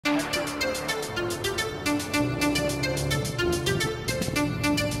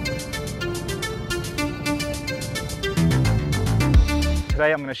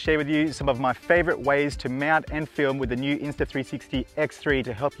today I'm going to share with you some of my favorite ways to mount and film with the new Insta360 X3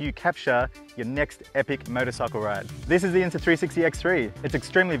 to help you capture your next epic motorcycle ride. This is the Insta360 X3. It's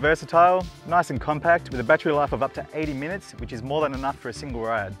extremely versatile, nice and compact, with a battery life of up to 80 minutes, which is more than enough for a single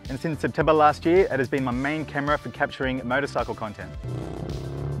ride. And since September last year, it has been my main camera for capturing motorcycle content.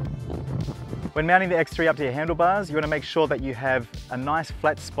 When mounting the X3 up to your handlebars, you want to make sure that you have a nice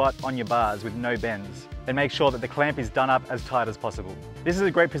flat spot on your bars with no bends, and make sure that the clamp is done up as tight as possible. This is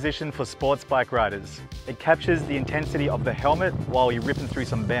a great position for sports bike riders. It captures the intensity of the helmet while you're ripping through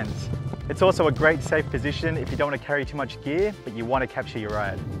some bends. It's also a great safe position if you don't want to carry too much gear, but you want to capture your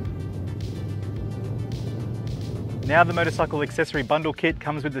ride. Now the motorcycle accessory bundle kit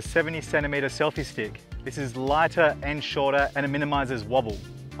comes with the 70cm selfie stick. This is lighter and shorter, and it minimizes wobble.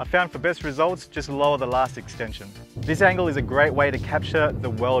 I found for best results, just lower the last extension. This angle is a great way to capture the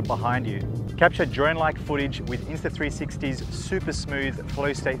world behind you. Capture drone-like footage with Insta360's super smooth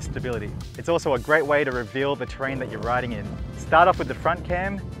flow state stability. It's also a great way to reveal the terrain that you're riding in. Start off with the front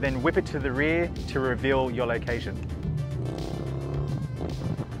cam, then whip it to the rear to reveal your location.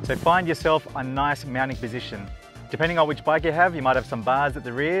 So find yourself a nice mounting position. Depending on which bike you have, you might have some bars at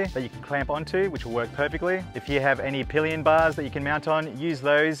the rear that you can clamp onto, which will work perfectly. If you have any pillion bars that you can mount on, use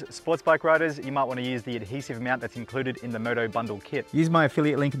those. Sports bike riders, you might want to use the adhesive mount that's included in the Moto bundle kit. Use my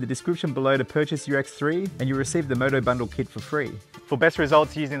affiliate link in the description below to purchase your X3 and you'll receive the Moto bundle kit for free. For best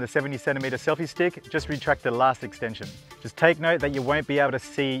results using the 70cm selfie stick, just retract the last extension. Just take note that you won't be able to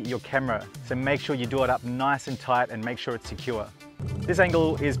see your camera, so make sure you do it up nice and tight and make sure it's secure. This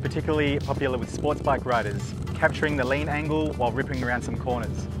angle is particularly popular with sports bike riders, capturing the lean angle while ripping around some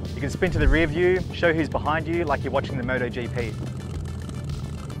corners. You can spin to the rear view, show who's behind you like you're watching the MotoGP.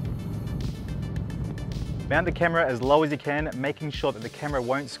 Mount the camera as low as you can, making sure that the camera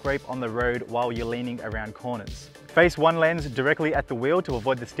won't scrape on the road while you're leaning around corners. Face one lens directly at the wheel to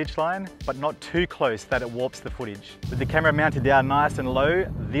avoid the stitch line, but not too close that it warps the footage. With the camera mounted down nice and low,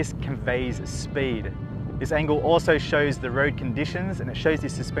 this conveys speed. This angle also shows the road conditions and it shows the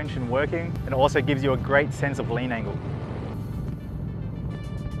suspension working, and it also gives you a great sense of lean angle.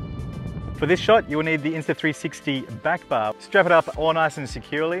 For this shot, you will need the Insta360 back bar. Strap it up all nice and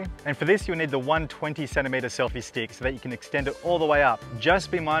securely. And for this, you'll need the 120cm selfie stick so that you can extend it all the way up. Just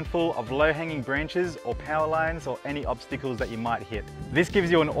be mindful of low-hanging branches or power lines or any obstacles that you might hit. This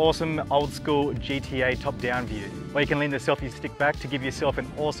gives you an awesome old school GTA top-down view, where you can lean the selfie stick back to give yourself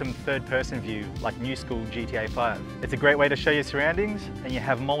an awesome third-person view like new school GTA 5. It's a great way to show your surroundings and you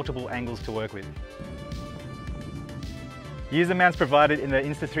have multiple angles to work with. Use the mounts provided in the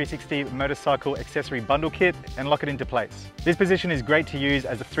Insta360 Motorcycle Accessory Bundle Kit and lock it into place. This position is great to use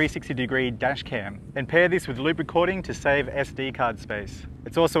as a 360-degree dash cam, and pair this with loop recording to save SD card space.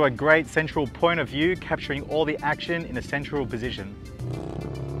 It's also a great central point of view, capturing all the action in a central position.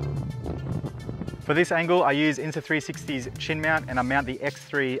 For this angle, I use Insta360's chin mount and I mount the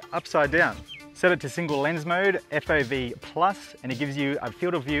X3 upside down. Set it to single lens mode, FOV+, and it gives you a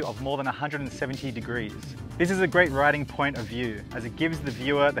field of view of more than 170 degrees. This is a great riding point of view, as it gives the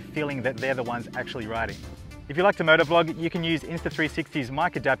viewer the feeling that they're the ones actually riding. If you like to motovlog, you can use Insta360's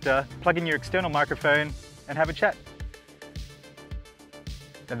mic adapter, plug in your external microphone, and have a chat.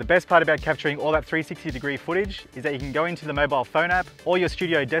 Now the best part about capturing all that 360-degree footage is that you can go into the mobile phone app or your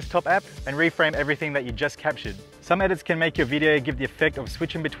studio desktop app and reframe everything that you just captured. Some edits can make your video give the effect of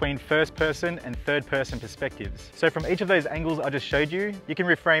switching between first-person and third-person perspectives. So from each of those angles I just showed you, you can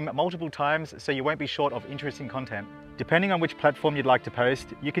reframe multiple times so you won't be short of interesting content. Depending on which platform you'd like to post,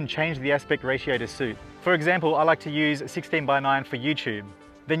 you can change the aspect ratio to suit. For example, I like to use 16:9 for YouTube.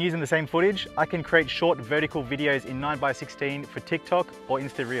 Then using the same footage, I can create short vertical videos in 9:16 for TikTok or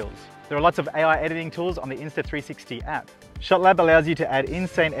Insta Reels. There are lots of AI editing tools on the Insta360 app. ShotLab allows you to add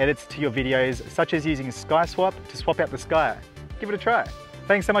insane edits to your videos, such as using Sky Swap to swap out the sky. Give it a try.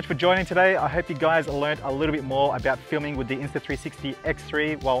 Thanks so much for joining today. I hope you guys learned a little bit more about filming with the Insta360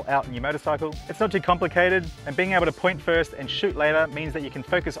 X3 while out on your motorcycle. It's not too complicated, and being able to point first and shoot later means that you can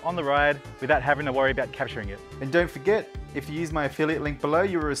focus on the ride without having to worry about capturing it. And don't forget, if you use my affiliate link below,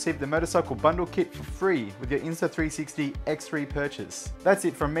 you will receive the motorcycle bundle kit for free with your Insta360 X3 purchase. That's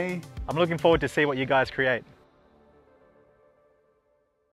it from me. I'm looking forward to see what you guys create.